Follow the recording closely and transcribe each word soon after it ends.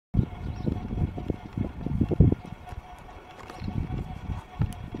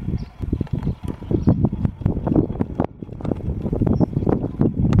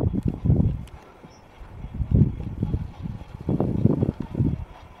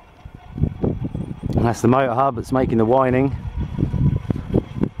And that's the motor hub that's making the whining.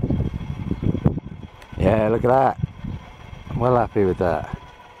 Yeah, look at that. I'm well happy with that.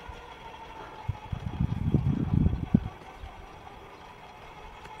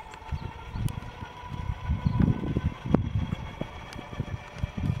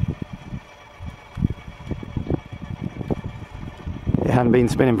 It hadn't been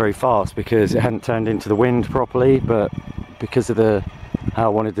spinning very fast because it hadn't turned into the wind properly, but because of how I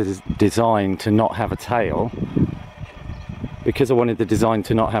wanted the design to not have a tail,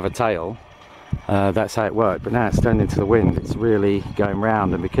 that's how it worked. But now it's turned into the wind, it's really going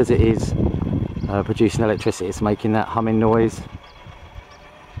round, and because it is producing electricity, it's making that humming noise.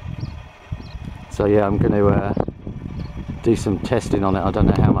 So yeah, I'm going to do some testing on it. I don't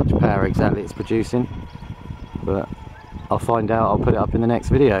know how much power exactly it's producing, but I'll find out. I'll put it up in the next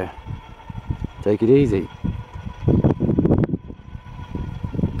video. Take it easy.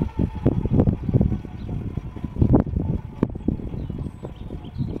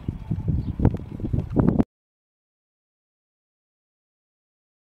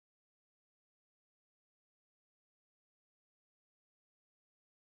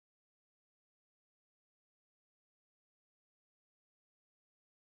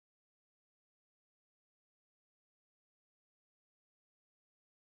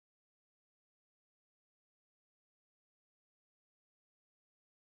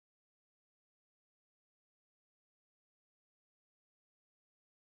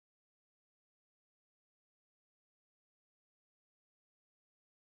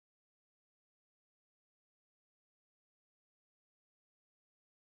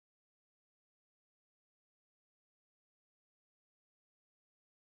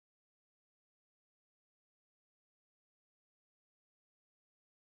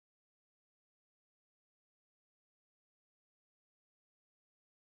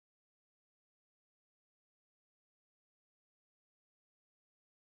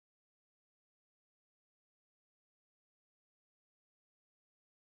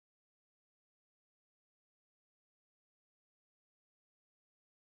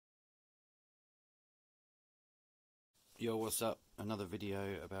 Yo, what's up? Another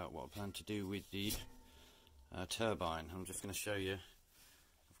video about what I plan to do with the turbine. I'm just going to show you.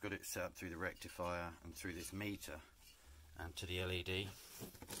 I've got it set up through the rectifier and through this meter and to the LED.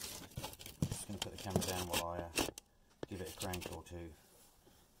 I'm just going to put the camera down while I give it a crank or two.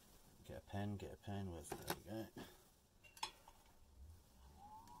 Get a pen, where's there we go.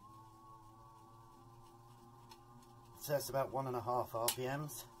 So it's about 1.5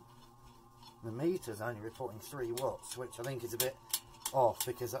 RPMs. The meter's only reporting 3 watts, which I think is a bit off,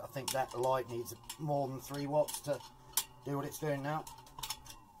 because I think that light needs more than 3 watts to do what it's doing now.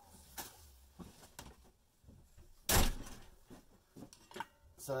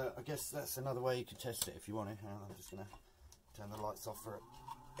 So I guess that's another way you could test it if you want to. I'm just going to turn the lights off for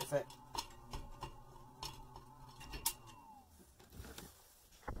effect.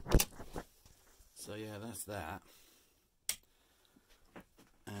 So yeah, that's that.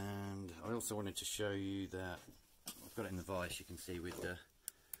 And I also wanted to show you that I've got it in the vise. You can see with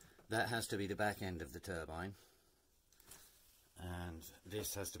that has to be the back end of the turbine, and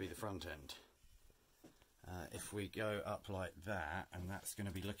this has to be the front end. If we go up like that, and that's going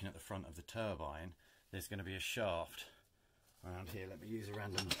to be looking at the front of the turbine, there's going to be a shaft around here. Let me use a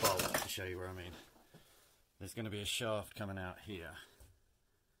random bolt to show you where I mean. There's going to be a shaft coming out here,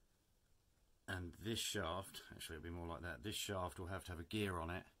 and this shaft, actually it'll be more like that, this shaft will have to have a gear on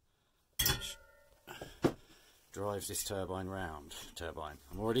it which drives this turbine round.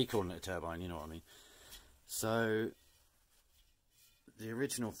 I'm already calling it a turbine, you know what I mean. So the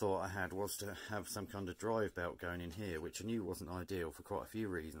original thought I had was to have some kind of drive belt going in here, which I knew wasn't ideal for quite a few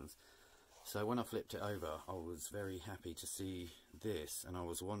reasons. So when I flipped it over, I was very happy to see this, and I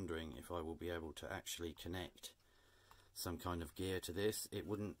was wondering if I will be able to actually connect some kind of gear to this.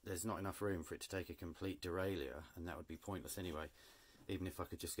 There's not enough room for it to take a complete derailleur, and that would be pointless anyway. Even if I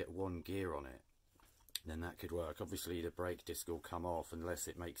could just get one gear on it, then that could work. Obviously the brake disc will come off unless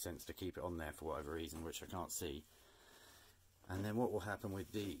it makes sense to keep it on there for whatever reason, which I can't see. And then what will happen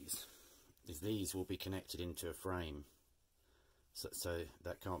with these is these will be connected into a frame, so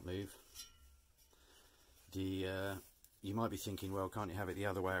that can't move. You might be thinking, well, can't you have it the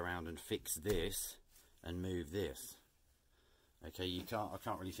other way around and fix this and move this? Okay, you can't. I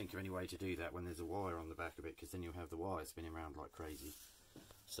can't really think of any way to do that when there's a wire on the back of it, because then you'll have the wire spinning around like crazy.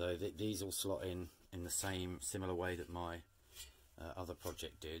 So these all slot in the same similar way that my other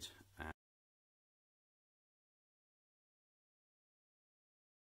project did.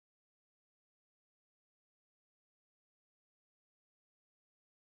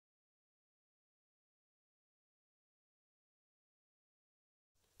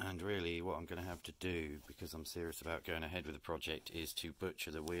 And really what I'm going to have to do, because I'm serious about going ahead with the project, is to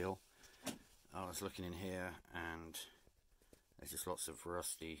butcher the wheel. I was looking in here and there's just lots of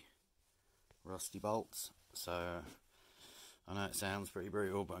rusty bolts, so I know it sounds pretty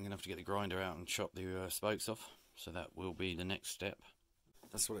brutal, but I'm going to have to get the grinder out and chop the spokes off, so that will be the next step.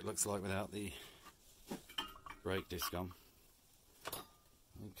 That's what it looks like without the brake disc on.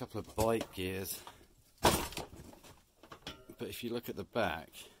 A couple of bike gears, but if you look at the back,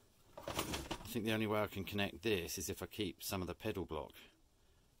 I think the only way I can connect this is if I keep some of the pedal block,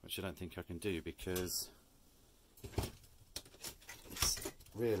 which I don't think I can do, because it's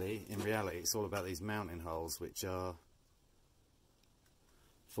really, in reality, it's all about these mounting holes, which are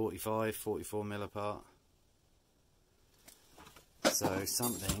 45, 44 mil apart. So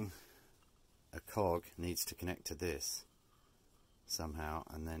something, a cog, needs to connect to this somehow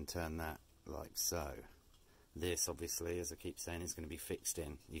and then turn that like so. This, obviously, as I keep saying, is going to be fixed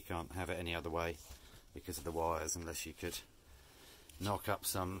in. You can't have it any other way because of the wires, unless you could knock up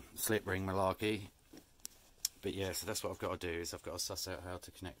some slip ring malarkey. But yeah, so that's what I've got to do, is I've got to suss out how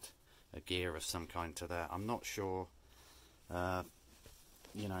to connect a gear of some kind to that. I'm not sure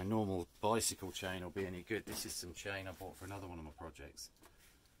you know, normal bicycle chain will be any good. This is some chain I bought for another one of my projects.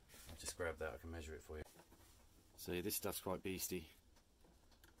 I'll just grab that, I can measure it for you. See, this stuff's quite beastie.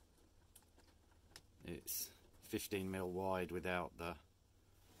 It's 15 mil wide without the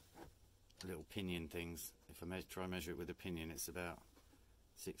little pinion things. If I try and measure it with a pinion, it's about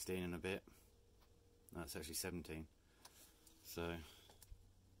 16 and a bit. No, it's actually 17. So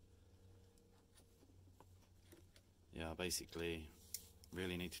yeah, I basically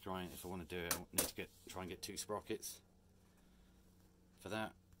really need to try, and if I want to do it, I need to try and get 2 sprockets for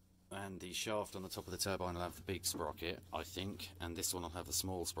that. And the shaft on the top of the turbine will have the big sprocket, I think, and this one will have the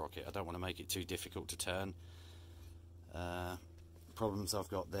small sprocket. I don't want to make it too difficult to turn. Problems I've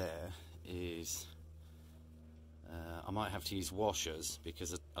got there is I might have to use washers,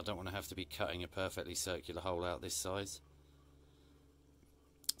 because I don't want to have to be cutting a perfectly circular hole out this size.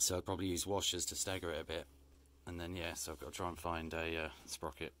 So I'll probably use washers to stagger it a bit. And then, yeah, so I've got to try and find a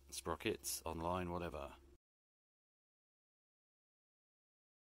sprockets online, whatever.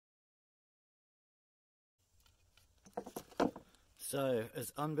 So,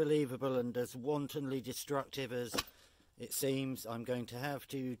 as unbelievable and as wantonly destructive as it seems, I'm going to have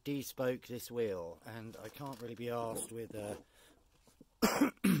to despoke this wheel, and I can't really be arsed with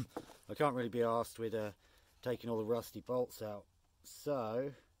taking all the rusty bolts out.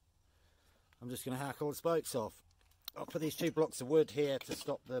 So I'm just going to hack all the spokes off. I'll put these 2 blocks of wood here to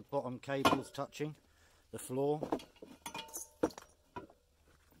stop the bottom cables touching the floor.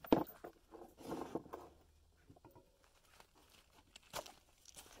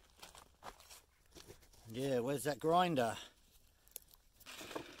 Yeah, where's that grinder?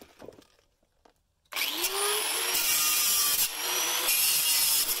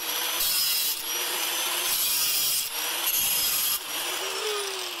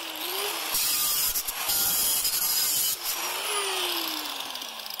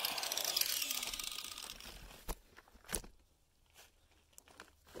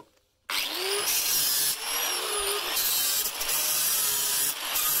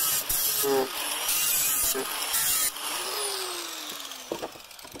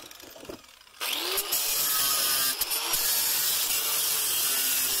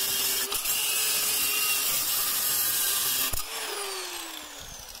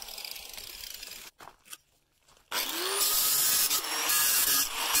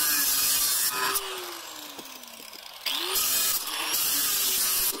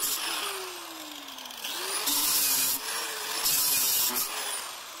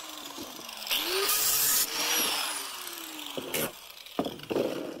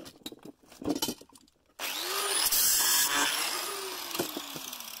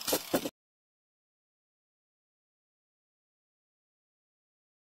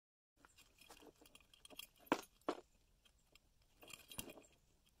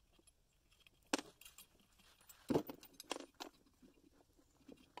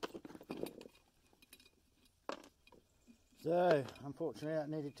 So, unfortunately that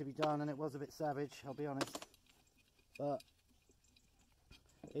needed to be done, and it was a bit savage, I'll be honest. But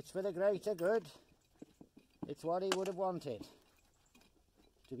it's for the greater good. It's what he would have wanted.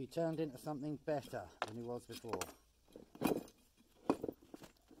 To be turned into something better than he was before.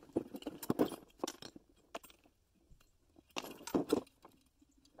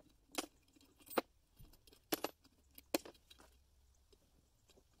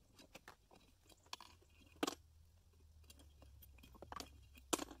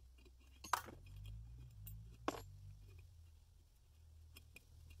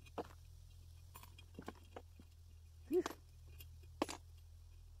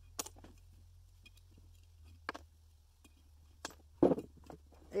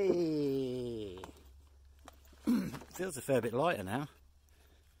 Hey! Feels a fair bit lighter now.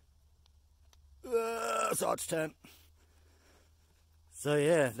 It's hard to turn. So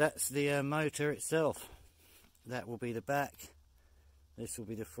yeah, that's the motor itself. That will be the back. This will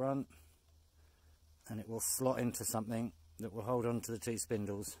be the front. And it will slot into something that will hold on to the two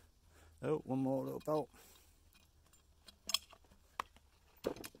spindles. Oh, one more little bolt.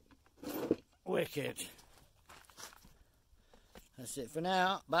 Wicked. That's it for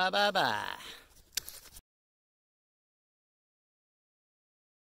now. Bye bye bye.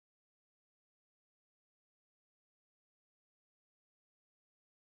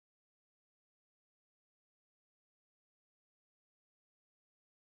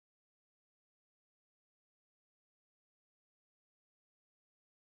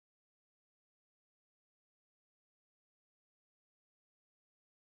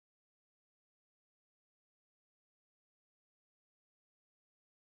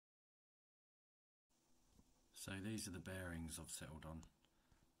 So these are the bearings I've settled on.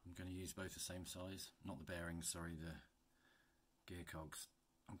 I'm going to use both the same size, not the bearings, sorry, the gear cogs.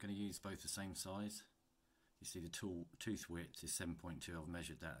 I'm going to use both the same size. You see the tooth width is 7.2, I've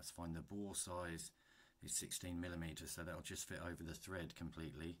measured that, that's fine. The bore size is 16mm, so that'll just fit over the thread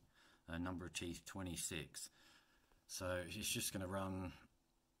completely. Number of teeth 26. So it's just going to run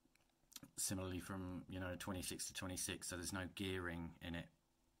similarly from 26 to 26, so there's no gearing in it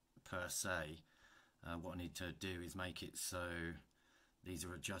per se. What I need to do is make it so these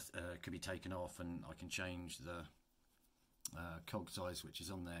are could be taken off, and I can change the cog size which is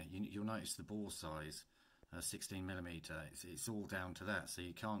on there. You'll notice the bore size 16mm. It's all down to that. So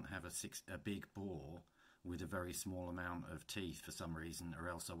you can't have a big bore with a very small amount of teeth for some reason, or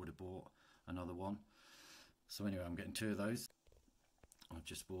else I would have bought another one. So anyway, I'm getting 2 of those. I've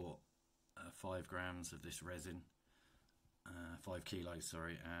just bought 5 grams of this resin, 5 kilos,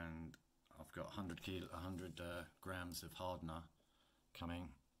 sorry, and I've got 100 grams of hardener coming,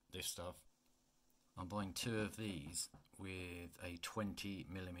 this stuff. I'm buying 2 of these with a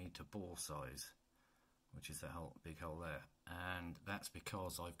 20mm bore size, which is that big hole there, and that's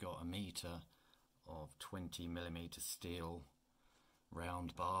because I've got a meter of 20mm steel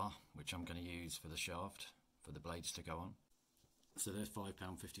round bar, which I'm going to use for the shaft, for the blades to go on. So they're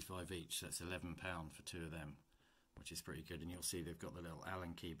 £5.55 each, so that's £11 for 2 of them, which is pretty good. And you'll see they've got the little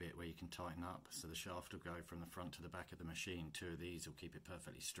Allen key bit where you can tighten up, so the shaft will go from the front to the back of the machine. 2 of these will keep it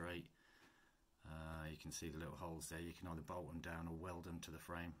perfectly straight. You can see the little holes there. You can either bolt them down or weld them to the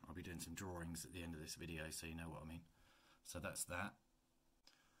frame. I'll be doing some drawings at the end of this video, so you know what I mean. So that's that.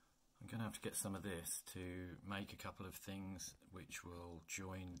 I'm going to have to get some of this to make a couple of things which will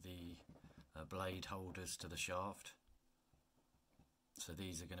join the blade holders to the shaft. So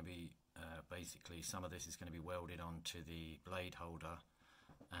these are going to be basically, some of this is going to be welded onto the blade holder,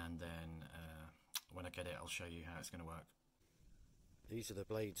 and then when I get it I'll show you how it's going to work. These are the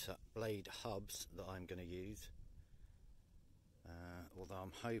blade hubs that I'm going to use, although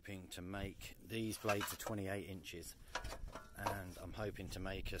I'm hoping to make, these blades are 28 inches and I'm hoping to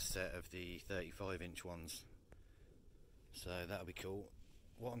make a set of the 35-inch ones, so that'll be cool.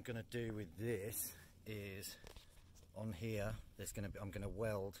 What I'm going to do with this is, on here I'm going to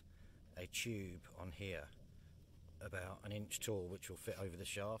weld a tube on here about 1 inch tall, which will fit over the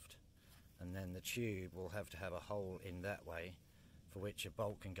shaft, and then the tube will have to have a hole in that way for which a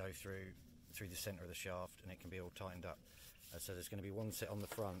bolt can go through the center of the shaft, and it can be all tightened up. So there's going to be one set on the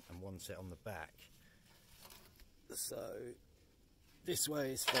front and one set on the back. So this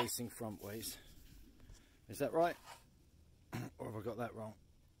way is facing front ways. Is that right? Or have I got that wrong?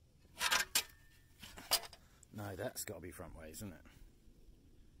 No, that's got to be front ways, isn't it?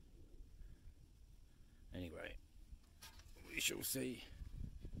 Anyway, we shall see.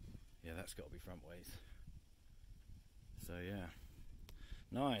 Yeah, that's got to be front ways. So yeah,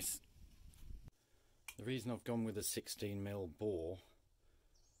 nice. The reason I've gone with a 16mm bore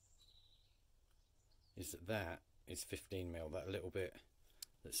is that is 15mm, that little bit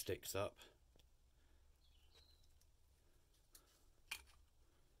that sticks up.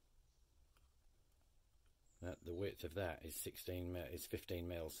 The width of that is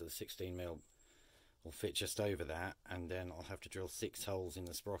 15mm, so the 16mm will fit just over that, and then I'll have to drill 6 holes in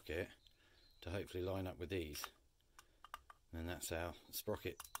the sprocket to hopefully line up with these. And that's our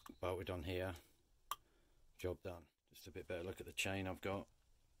sprocket bolted on here. Job done. Just a bit better look at the chain I've got,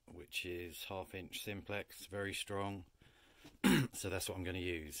 which is 1/2 inch simplex, very strong. So that's what I'm going to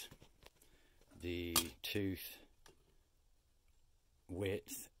use. The tooth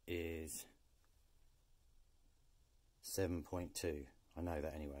width is 7.2. I know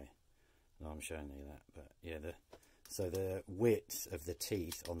that anyway. No, I'm showing you that, but yeah, the So the width of the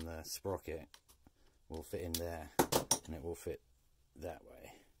teeth on the sprocket will fit in there, and it will fit that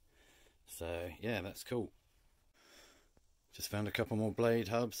way. So yeah, that's cool. Just found a couple more blade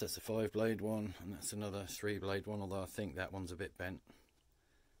hubs. That's a 5-blade one, and that's another 3-blade one, although I think that one's a bit bent.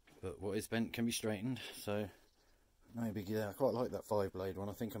 But what is bent can be straightened, so maybe, yeah, I quite like that 5-blade one.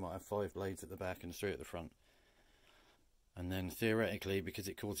 I think I might have 5 blades at the back and 3 at the front. And then theoretically, because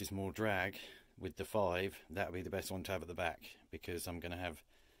it causes more drag with the 5, that would be the best one to have at the back, because I'm going to have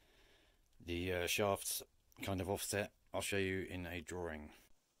the shafts kind of offset. I'll show you in a drawing.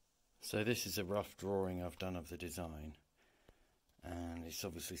 So this is a rough drawing I've done of the design. And you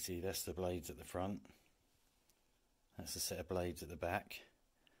obviously see that's the blades at the front. That's a set of blades at the back,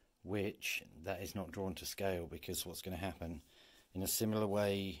 which that is not drawn to scale, because what's going to happen, in a similar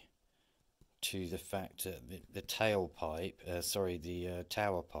way to the fact that the tailpipe, the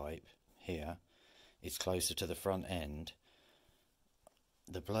tower pipe here is closer to the front end,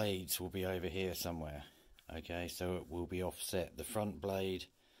 the blades will be over here somewhere. Okay, so it will be offset. The front blade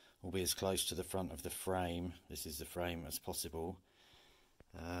will be as close to the front of the frame, this is the frame, as possible.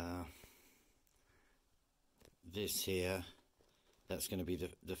 This here, that's going to be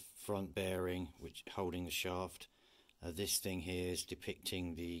the front bearing which holding the shaft. This thing here is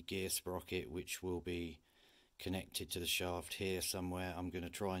depicting the gear sprocket, which will be connected to the shaft here somewhere. I'm going to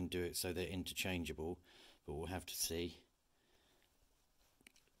try and do it so they're interchangeable, but we'll have to see.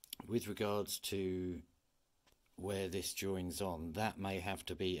 With regards to where this joins on, that may have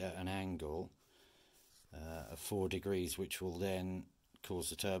to be at an angle of 4 degrees, which will then cause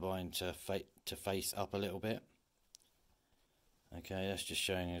the turbine to face up a little bit. Okay, that's just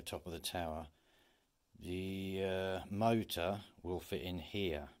showing you the top of the tower. The motor will fit in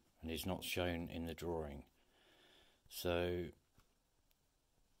here and is not shown in the drawing. So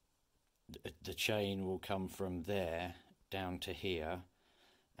the chain will come from there down to here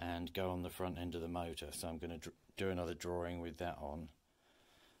and go on the front end of the motor. So I'm going to do another drawing with that on.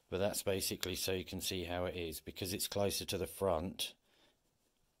 But that's basically so you can see how it is, because it's closer to the front.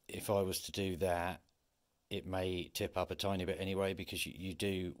 If I was to do that, it may tip up a tiny bit anyway, because you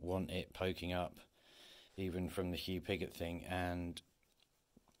do want it poking up even from the Hugh Pigott thing, and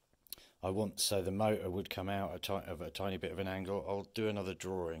I want, so the motor would come out of a tiny bit of an angle. I'll do another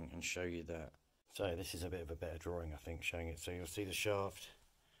drawing and show you that. So this is a bit of a better drawing, I think, showing it. So you'll see the shaft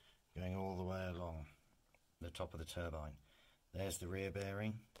going all the way along the top of the turbine. There's the rear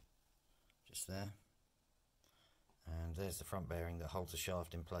bearing, just there, and there's the front bearing that holds the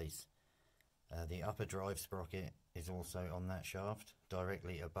shaft in place. The upper drive sprocket is also on that shaft,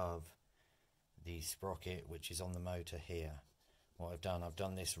 directly above the sprocket which is on the motor here. What I've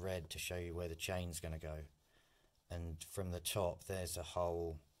done this red to show you where the chain's going to go, and from the top there's a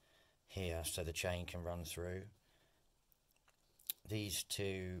hole here so the chain can run through. These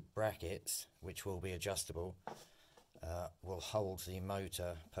 2 brackets, which will be adjustable, will hold the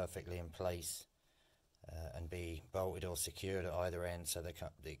motor perfectly in place and be bolted or secured at either end so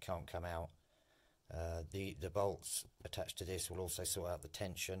it can't come out. The bolts attached to this will also sort out the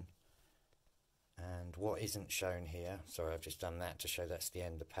tension. And what isn't shown here, sorry, I've just done that to show that's the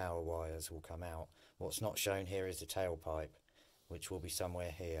end, the power wires will come out. What's not shown here is the tailpipe, which will be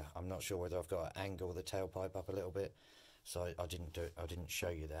somewhere here. I'm not sure whether I've got to angle the tailpipe up a little bit, so I didn't show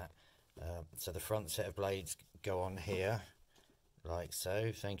you that. So the front set of blades go on here, like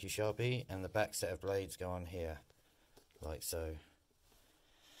so, thank you Sharpie, and the back set of blades go on here, like so.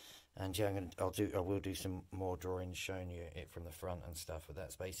 And yeah, I will do some more drawings showing you it from the front and stuff, but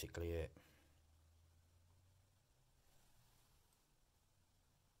that's basically it.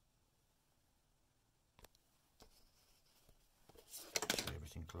 Show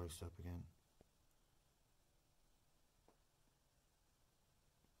everything close up again.